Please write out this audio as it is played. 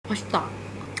맛있다.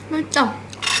 맛있다.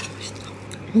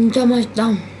 진짜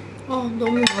맛있다.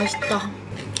 너무 맛있다.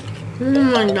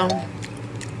 맛있다.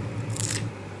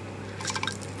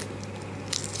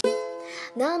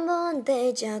 난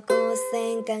뭔데 자꾸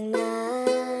생각나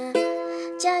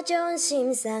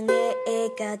자존심 상해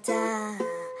같아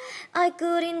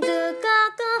얼굴인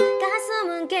두껍고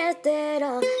가슴은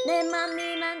깨대로 내 맘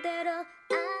네 맘대로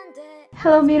안 돼.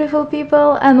 Hello beautiful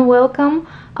people and welcome.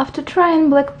 After trying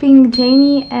Blackpink,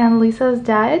 Jennie and Lisa's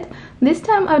diet, this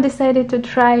time I've decided to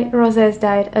try Rose's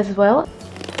diet as well.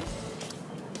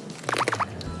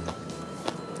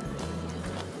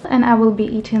 And I will be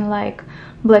eating like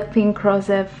Blackpink Rose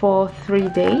for 3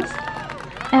 days.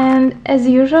 And as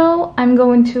usual, I'm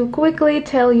going to quickly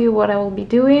tell you what I will be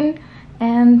doing.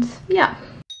 And yeah.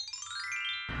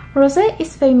 Rose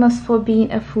is famous for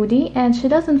being a foodie and she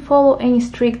doesn't follow any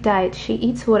strict diet. She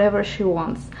eats whatever she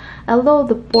wants, although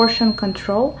the portion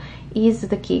control is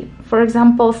the key. For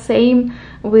example, same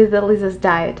with Lisa's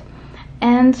diet.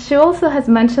 And she also has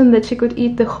mentioned that she could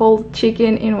eat the whole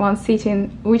chicken in one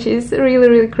sitting, which is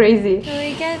really crazy. So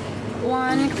we get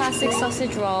one classic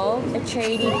sausage roll, a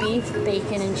tradie beef,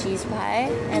 bacon and cheese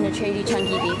pie, and a tradie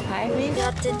chunky beef pie, please.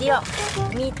 드디어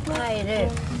미트파이를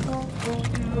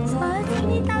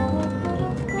사왔습니다.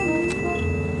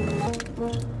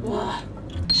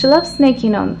 She loves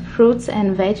snacking on fruits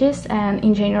and veggies, and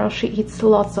in general she eats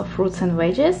lots of fruits and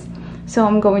veggies, so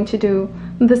I'm going to do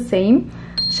the same.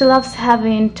 She loves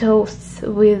having toasts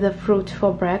with the fruit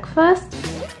for breakfast.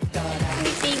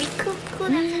 베이비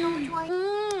코코넛 너무 좋아해.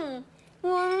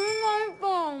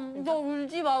 맛있어. 너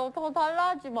울지 마. 더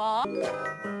달라하지 마.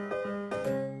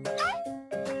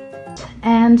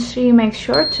 And she makes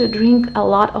sure to drink a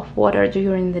lot of water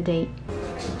during the day.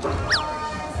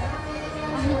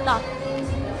 맛있다.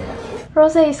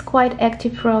 Rose is quite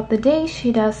active throughout the day.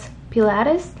 She does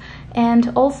Pilates and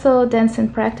also dancing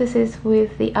practices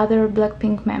with the other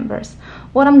Blackpink members.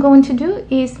 What I'm going to do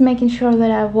is making sure that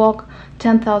I walk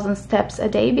 10,000 steps a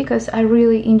day because I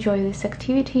really enjoy this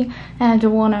activity and I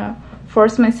don't want to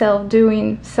force myself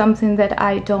doing something that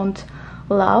I don't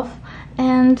love.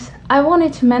 And I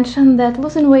wanted to mention that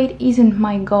losing weight isn't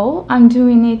my goal. I'm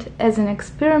doing it as an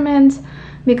experiment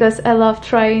because I love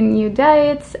trying new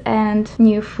diets and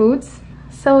new foods.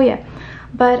 So yeah,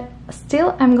 but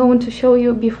still I'm going to show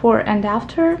you before and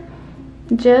after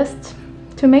just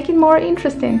to make it more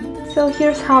interesting. So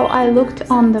here's how I looked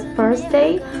on the first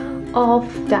day of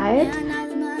diet.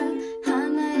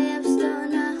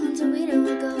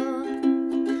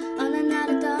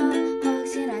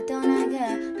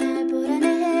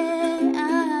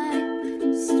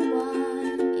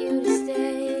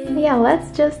 Yeah, let's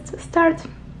just start.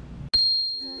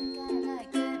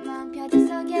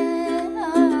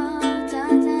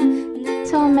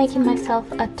 So I'm making myself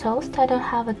a toast. I don't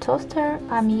have a toaster,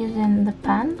 I'm using the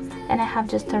pan, and I have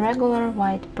just a regular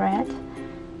white bread.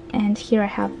 And here I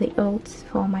have the oats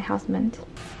for my husband.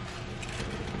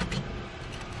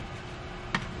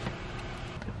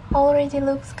 Already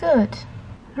looks good.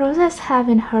 Rosa's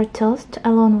having her toast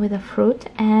along with the fruit,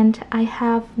 and I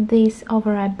have these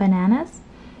overripe bananas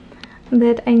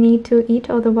that I need to eat,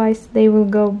 otherwise they will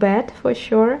go bad for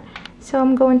sure. So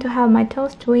I'm going to have my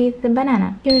toast with the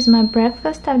banana. Here's my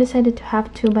breakfast. I've decided to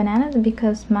have 2 bananas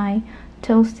because my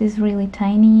toast is really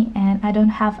tiny and I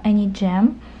don't have any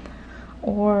jam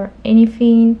or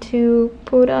anything to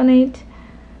put on it.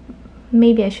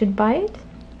 Maybe I should buy it.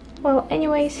 Well,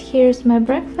 anyways, here's my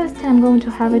breakfast and I'm going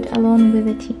to have it along with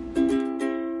the tea.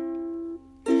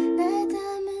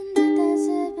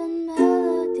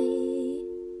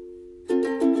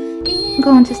 I'm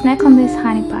going to snack on this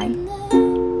honey pie.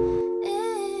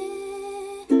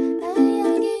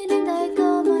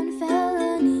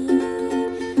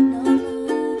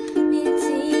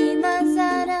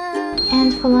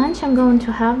 And for lunch I'm going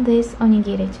to have this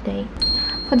onigiri today.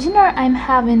 For dinner I'm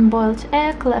having boiled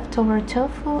egg, leftover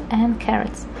tofu and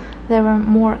carrots. There were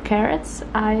more carrots.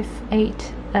 I've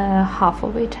ate half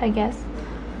of it, I guess,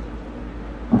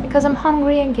 because I'm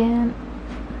hungry again.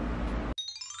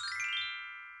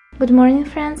 Good morning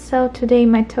friends. So today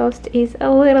my toast is a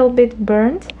little bit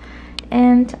burnt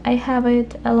and I have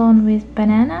it along with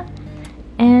banana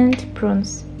and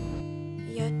prunes.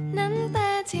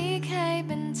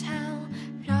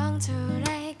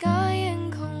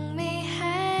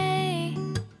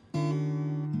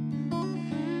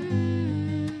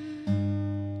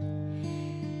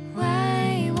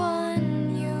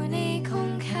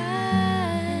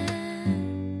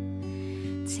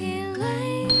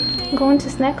 I'm going to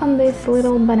snack on this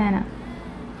little banana.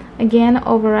 Again,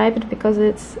 overripe because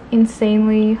it's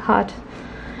insanely hot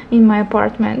in my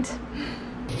apartment.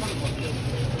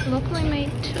 locally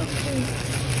made tofu.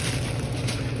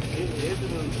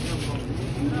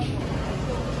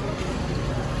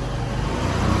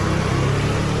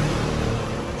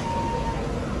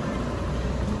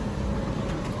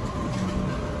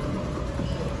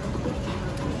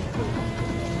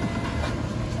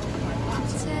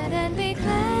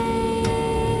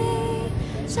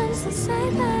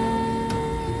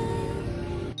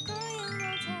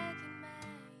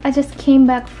 I just came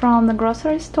back from the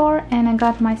grocery store and I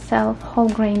got myself whole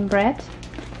grain bread.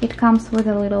 It comes with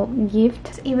a little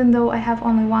gift, even though I have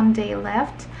only one day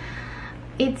left.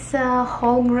 It's a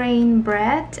whole grain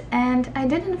bread and I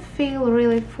didn't feel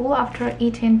really full after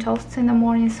eating toasts in the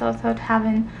morning, so I thought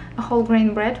having a whole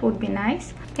grain bread would be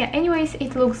nice. Yeah, anyways,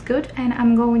 it looks good and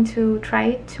I'm going to try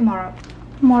it tomorrow.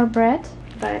 More bread,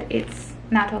 but it's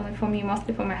not only for me,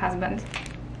 mostly for my husband.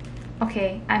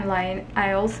 Okay, I'm lying,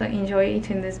 I also enjoy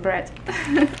eating this bread.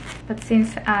 But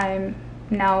since I'm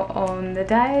now on the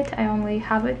diet, I only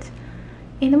have it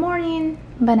in the morning.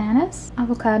 Bananas,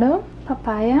 avocado,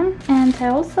 papaya, and I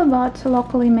also bought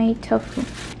locally made tofu.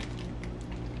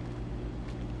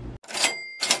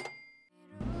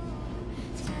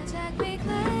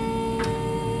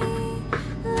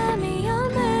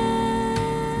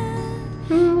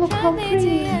 Look how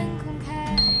pretty!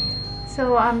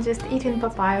 So I'm just eating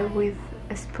papaya with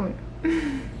a spoon.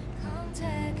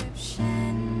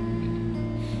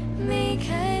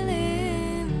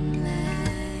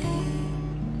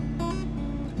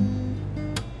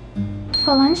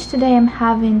 For lunch today I'm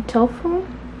having tofu,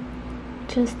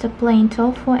 just a plain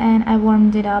tofu, and I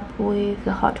warmed it up with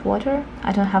the hot water.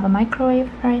 I don't have a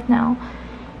microwave right now.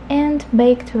 And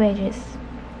baked veggies.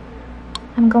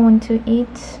 I'm going to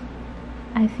eat,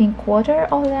 I think, quarter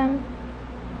of them.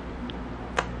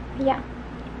 Yeah.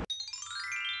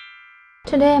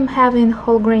 Today I'm having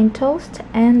whole grain toast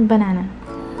and banana.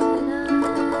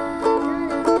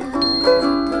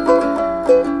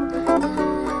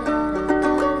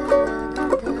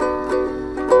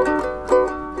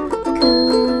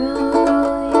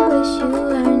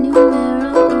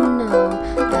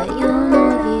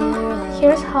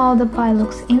 Here's how the pie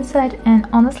looks inside, and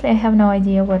honestly I have no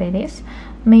idea what it is.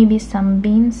 Maybe some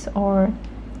beans or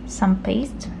some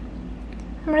paste.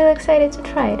 I'm really excited to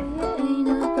try it.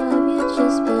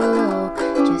 Just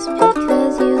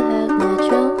because you have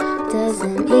natural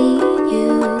doesn't mean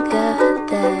you got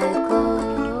that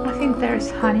glow. I think there's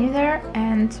honey there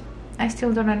and I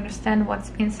still don't understand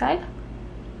what's inside.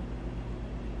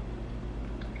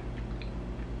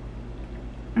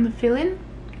 And the filling,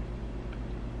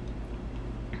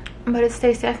 but it's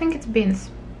tasty. I think it's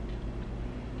beans.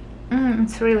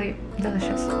 It's really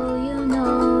delicious. You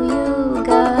know you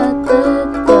got the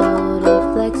dough to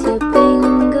flex your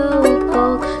bingo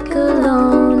pole.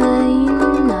 Cologne ain't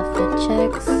enough for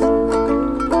checks.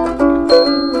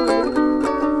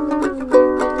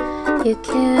 You're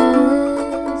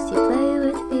careless, you play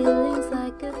with feelings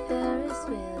like a Ferris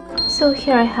wheel. So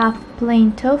here I have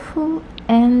plain tofu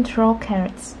and raw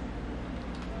carrots.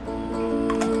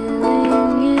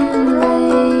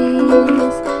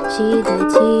 She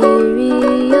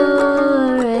deteriorates.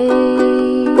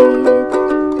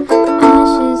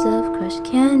 Ashes of crushed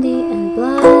candy and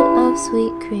blood of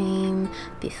sweet cream.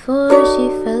 Before she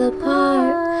fell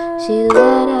apart, she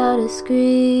let out a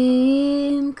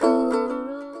scream.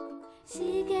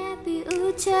 시계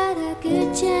비웃쳐라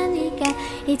그자니까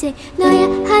이제 너야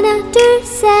하나 둘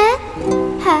셋.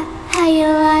 How you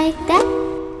like that?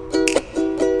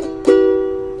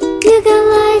 You got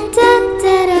like that,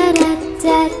 da da da.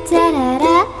 Da, da, da,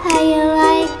 da. How you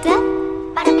like that?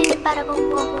 Bada bing, bada boom,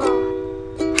 boom, boom.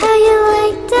 How you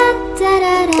like that? Da,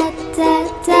 da, da, da,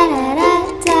 da, da, da,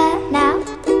 da. Now,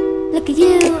 look at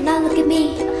you, now look at me.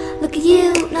 Look at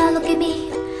you, now look at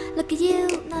me. Look at you,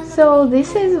 now look So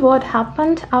this is what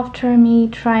happened after me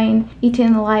trying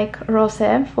eating like Rose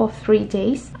for 3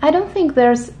 days. I don't think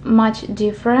there's much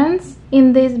difference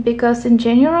in this because in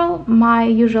general my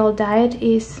usual diet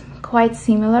is quite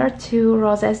similar to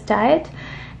Rose's diet,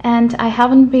 and I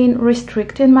haven't been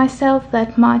restricting myself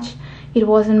that much. It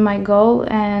wasn't my goal,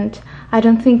 and I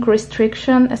don't think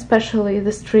restriction, especially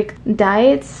the strict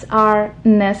diets, are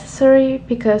necessary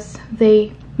because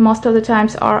they most of the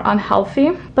times are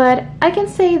unhealthy. But I can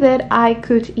say that I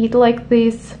could eat like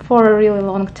this for a really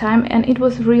long time and it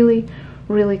was really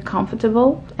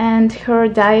comfortable, and her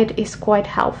diet is quite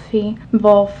healthy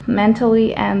both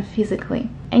mentally and physically.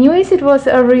 Anyways, it was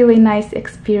a really nice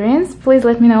experience. Please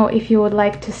let me know if you would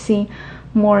like to see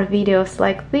more videos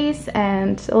like this,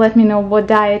 and let me know what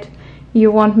diet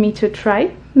you want me to try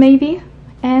maybe,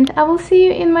 and I will see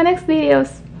you in my next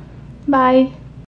videos. Bye!